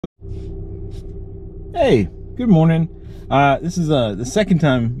Hey, good morning. This is the second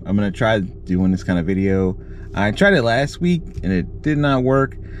time I'm gonna try doing this kind of video. I tried it last week and it did not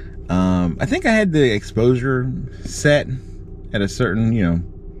work. I think I had the exposure set at a certain,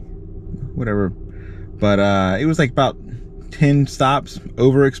 whatever, but it was like about 10 stops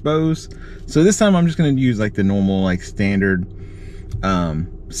overexposed. So this time I'm just gonna use like the normal, like standard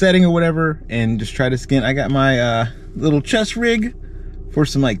setting or whatever, and just try to skin. I got my little chest rig for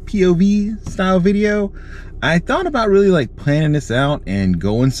some like POV style video. I thought about really like planning this out and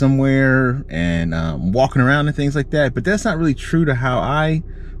going somewhere and walking around and things like that, but that's not really true to how I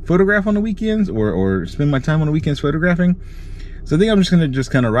photograph on the weekends or spend my time on the weekends photographing. So I think I'm just gonna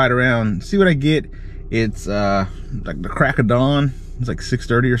kind of ride around, see what I get. It's like the crack of dawn. It's like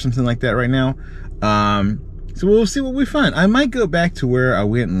 6:30 or something like that right now. So we'll see what we find. I might go back to where I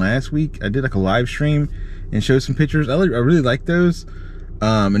went last week. I did like a live stream and show some pictures. I really like those.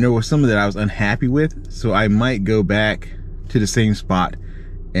 And there was some that I was unhappy with, so I might go back to the same spot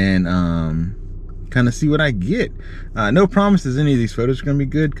and kind of see what I get. No promises any of these photos are gonna be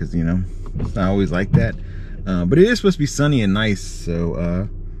good, because it's not always like that. But it is supposed to be sunny and nice, so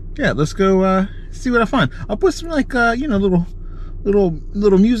yeah, let's go see what I find. I'll put some like little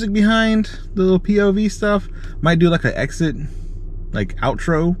music behind the little POV stuff. Might do like an exit, like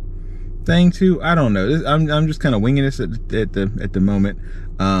outro thing too. I don't know. I'm just kind of winging this at the moment.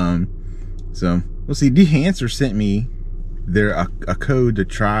 So we'll see. Dehancer sent me a code to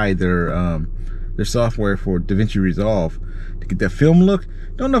try their software for DaVinci Resolve to get that film look.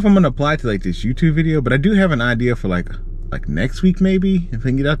 Don't know if I'm gonna apply it to like this YouTube video, but I do have an idea for like next week, maybe, if I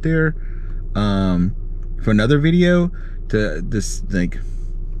can get out there for another video to this, like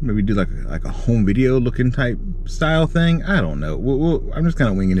maybe do like a home video looking type style thing. I don't know. I'm just kind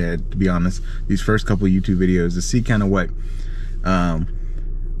of winging it, to be honest, these first couple of YouTube videos, to see kind of what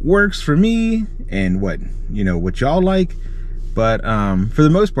works for me and what y'all like. But for the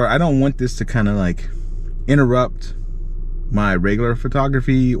most part, I don't want this to kind of like interrupt my regular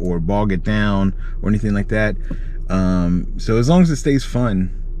photography or bog it down or anything like that. So as long as it stays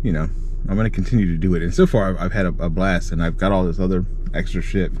fun, I'm gonna continue to do it. And so far I've had a blast, and I've got all this other extra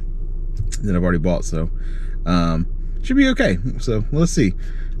shit that I've already bought, so should be okay. So let's see.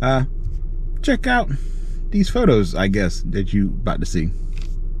 Check out these photos, I guess, that you about to see.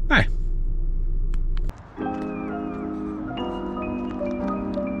 Bye.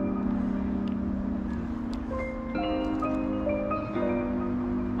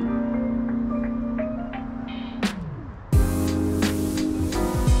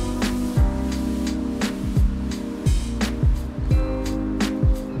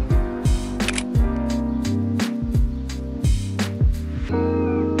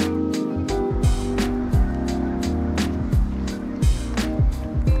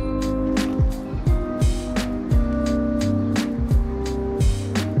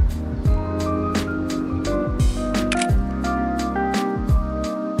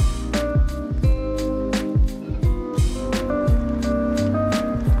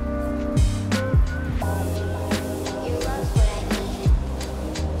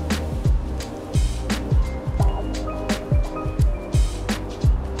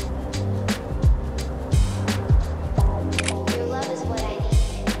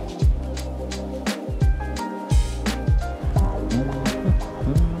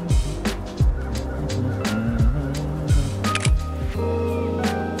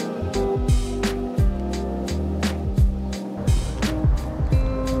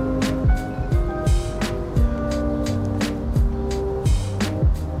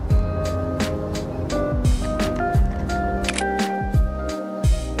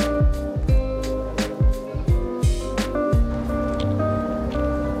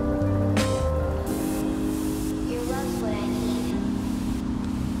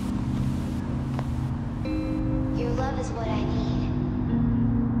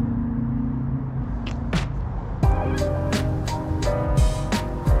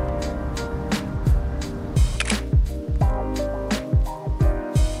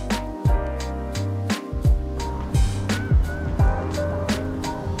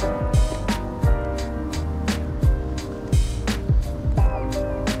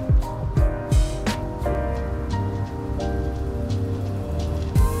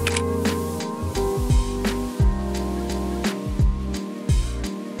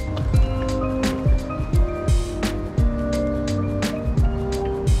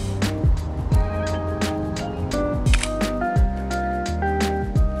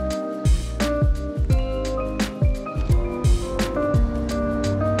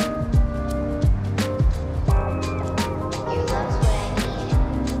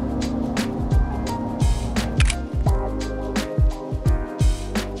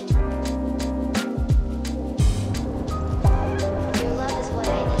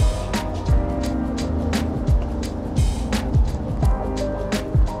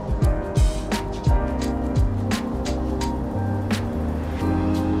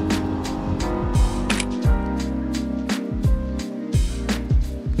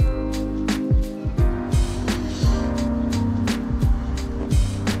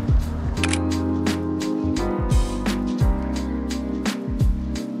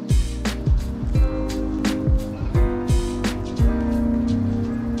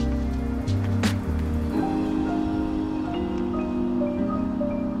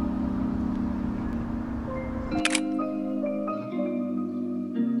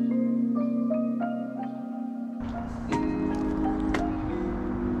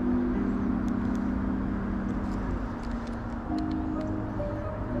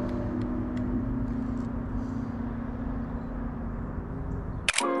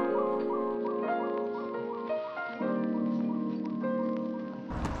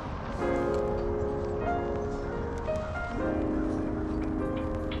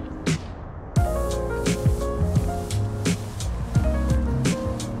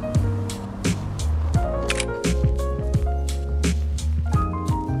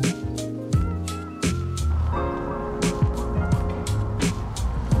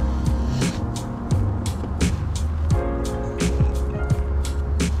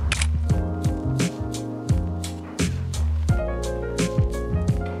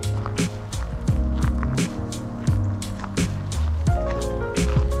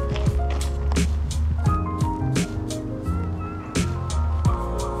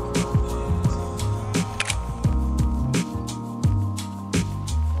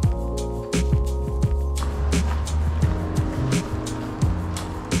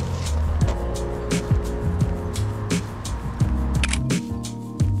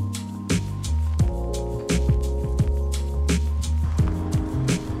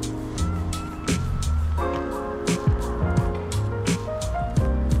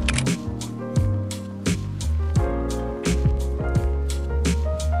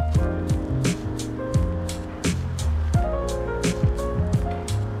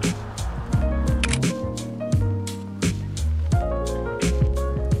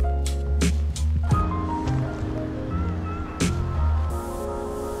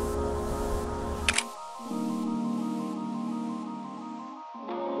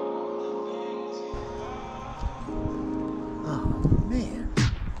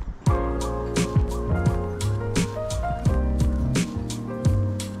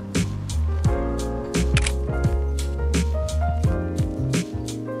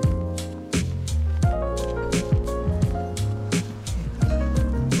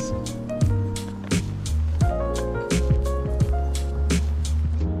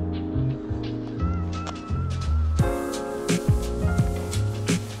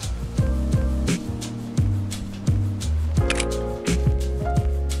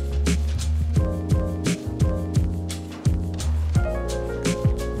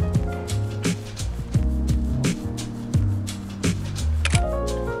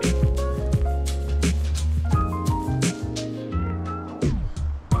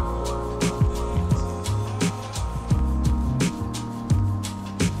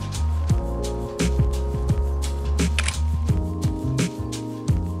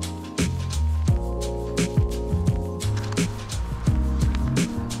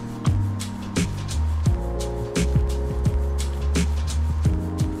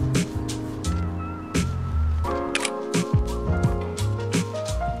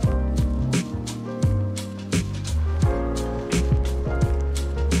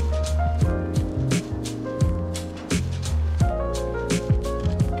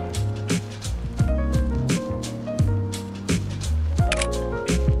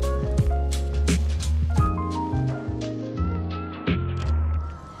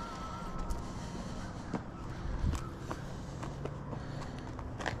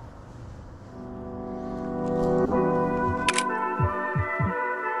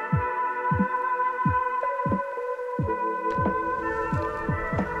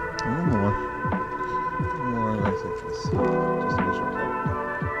 Just to make sure.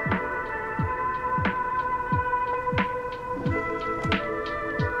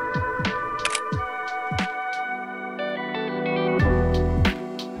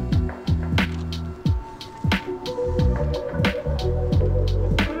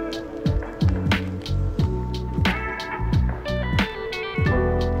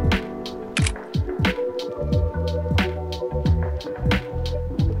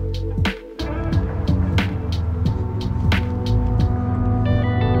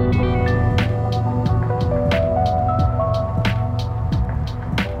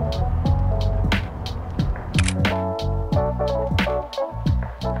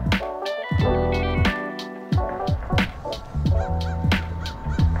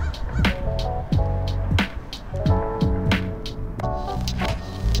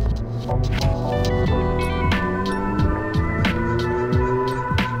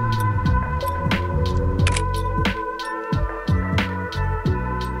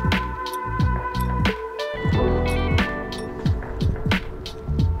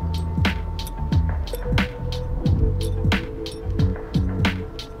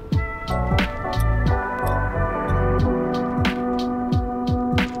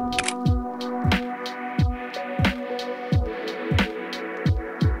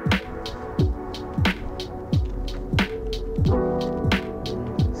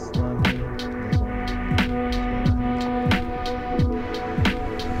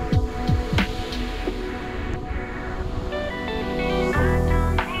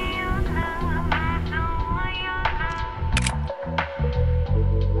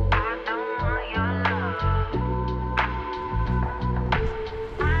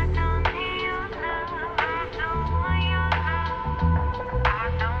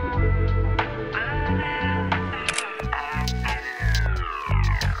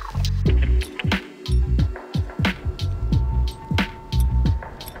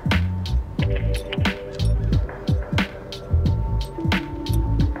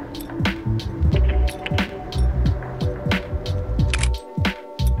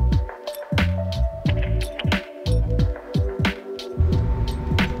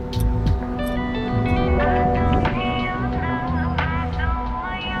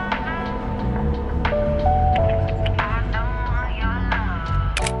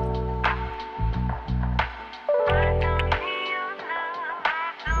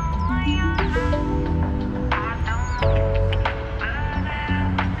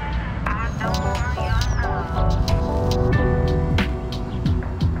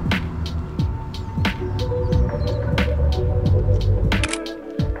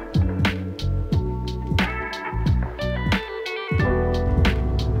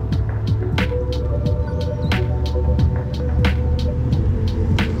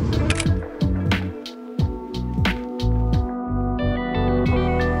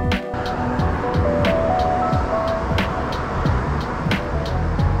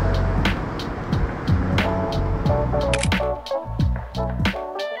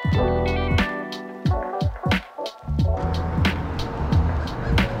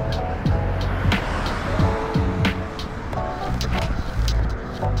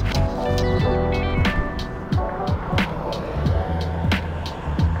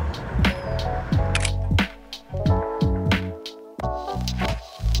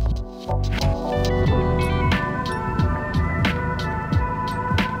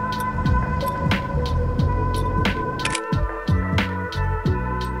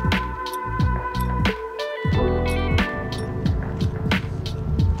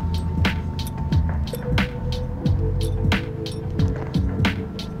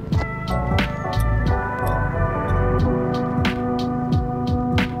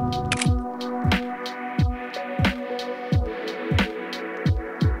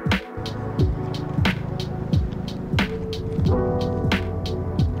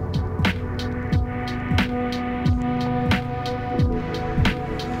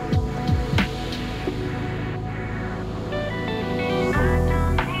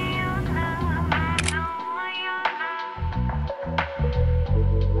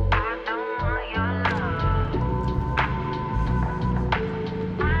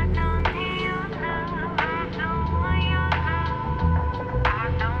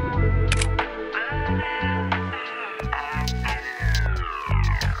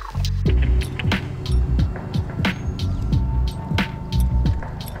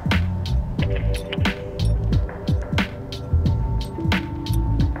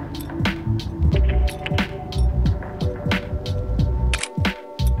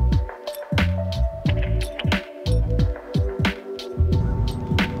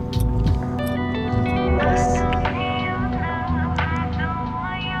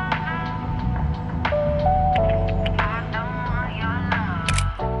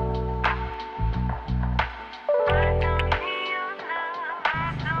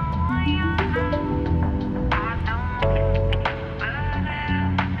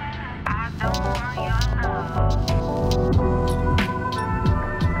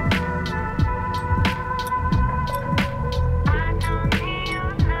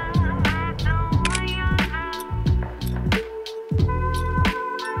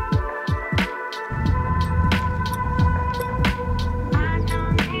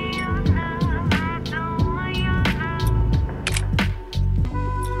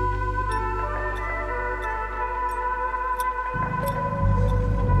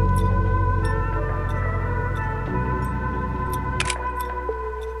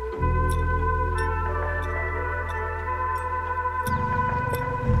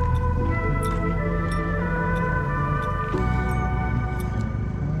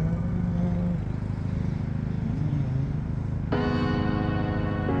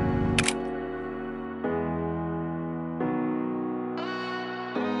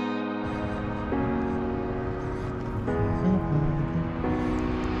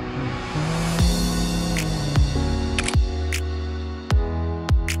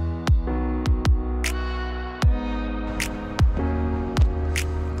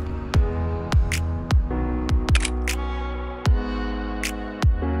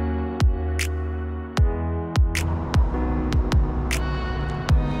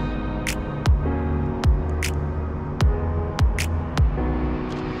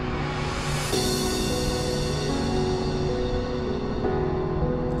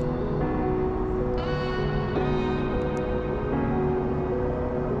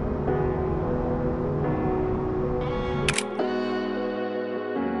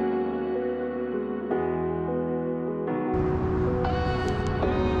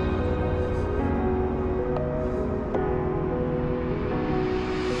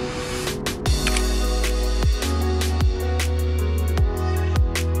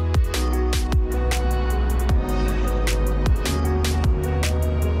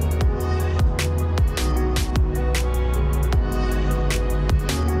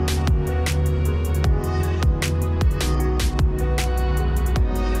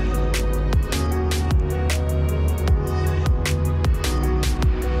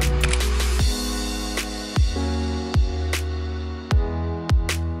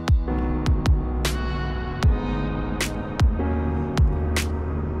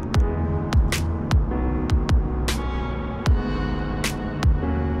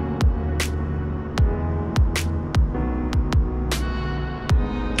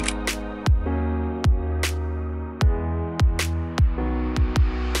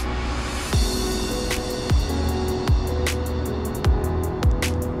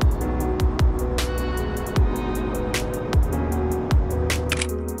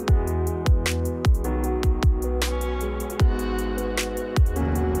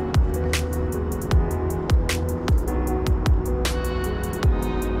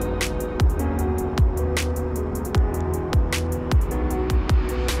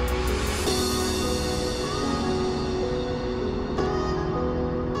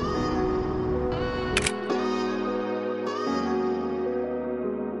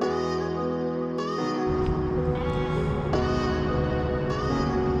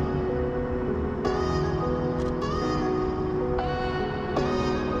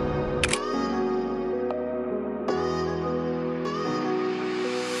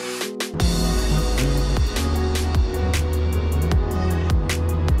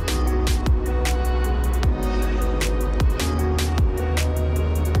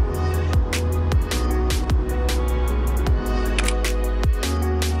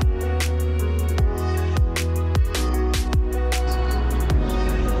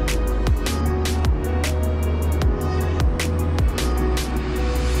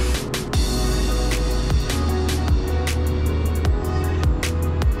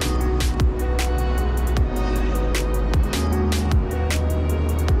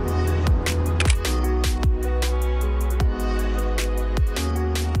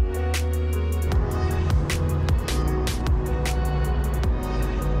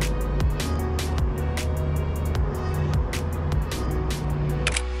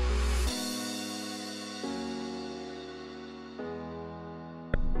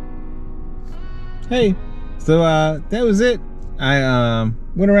 Hey, so that was it. I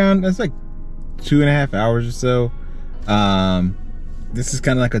went around. That's like 2.5 hours or so. This is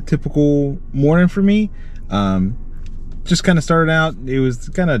kind of like a typical morning for me. Just kind of started out. It was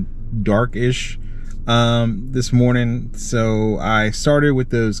kind of dark-ish this morning, so I started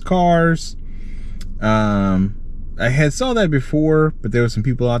with those cars. I had saw that before, but there were some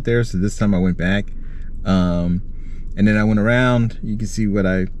people out there, so this time I went back. And then I went around. You can see what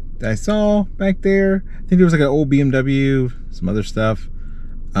I saw back there. I think there was like an old BMW, some other stuff.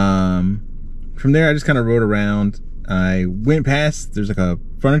 From there, I just kind of rode around. I went past, there's like a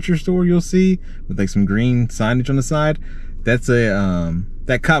furniture store you'll see with like some green signage on the side. That's a,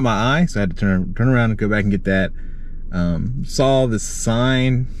 that caught my eye, so I had to turn around and go back and get that. Saw this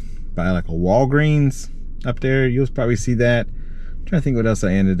sign by like a Walgreens up there. You'll probably see that. I'm trying to think what else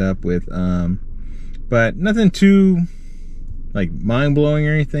I ended up with. But nothing too like mind-blowing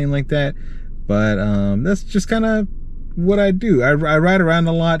or anything like that. But that's just kind of what I do. I ride around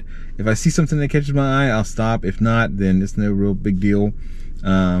a lot. If I see something that catches my eye, I'll stop. If not, then it's no real big deal.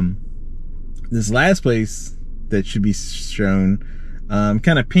 This last place that should be shown,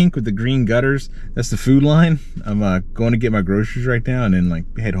 kind of pink with the green gutters, that's the food line. I'm going to get my groceries right now and then like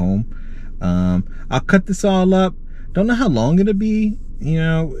head home. I'll cut this all up. Don't know how long it'll be. You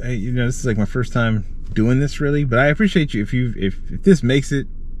know, this is like my first time doing this really, but I appreciate you if this makes it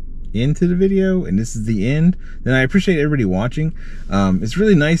into the video and this is the end, then I appreciate everybody watching. It's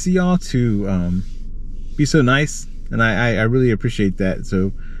really nice of y'all to be so nice, and I really appreciate that.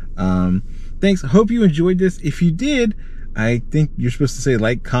 So thanks. I hope you enjoyed this. If you did, I think you're supposed to say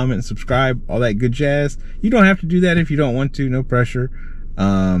like, comment, and subscribe, all that good jazz. You don't have to do that if you don't want to, no pressure.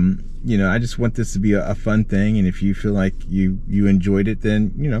 You know, I just want this to be a fun thing, and if you feel like you enjoyed it,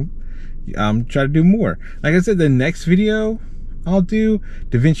 then, you know, try to do more. Like I said, the next video I'll do,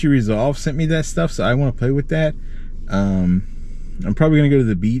 DaVinci Resolve sent me that stuff, so I want to play with that. I'm probably gonna go to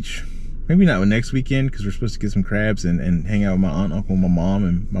the beach, maybe not next weekend because we're supposed to get some crabs and hang out with my aunt, uncle, my mom,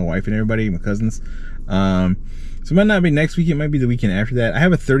 and my wife and everybody, my cousins. So it might not be next weekend, it might be the weekend after that. I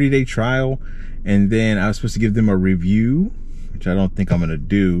have a 30-day trial, and then I was supposed to give them a review, which I don't think I'm gonna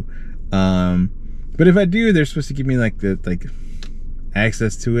do. But if I do, they're supposed to give me like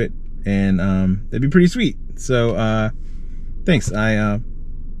access to it, and that'd be pretty sweet. So thanks. I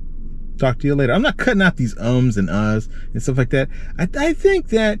talk to you later. I'm not cutting out these ums and uhs and stuff like that. I think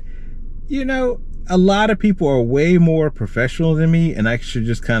that, you know, a lot of people are way more professional than me, and I should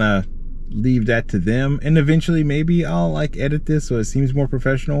just kind of leave that to them. And eventually maybe I'll like edit this so it seems more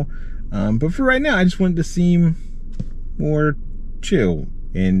professional. But for right now, I just want it to seem more chill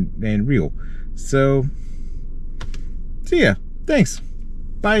and real. So yeah, thanks.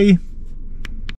 Bye.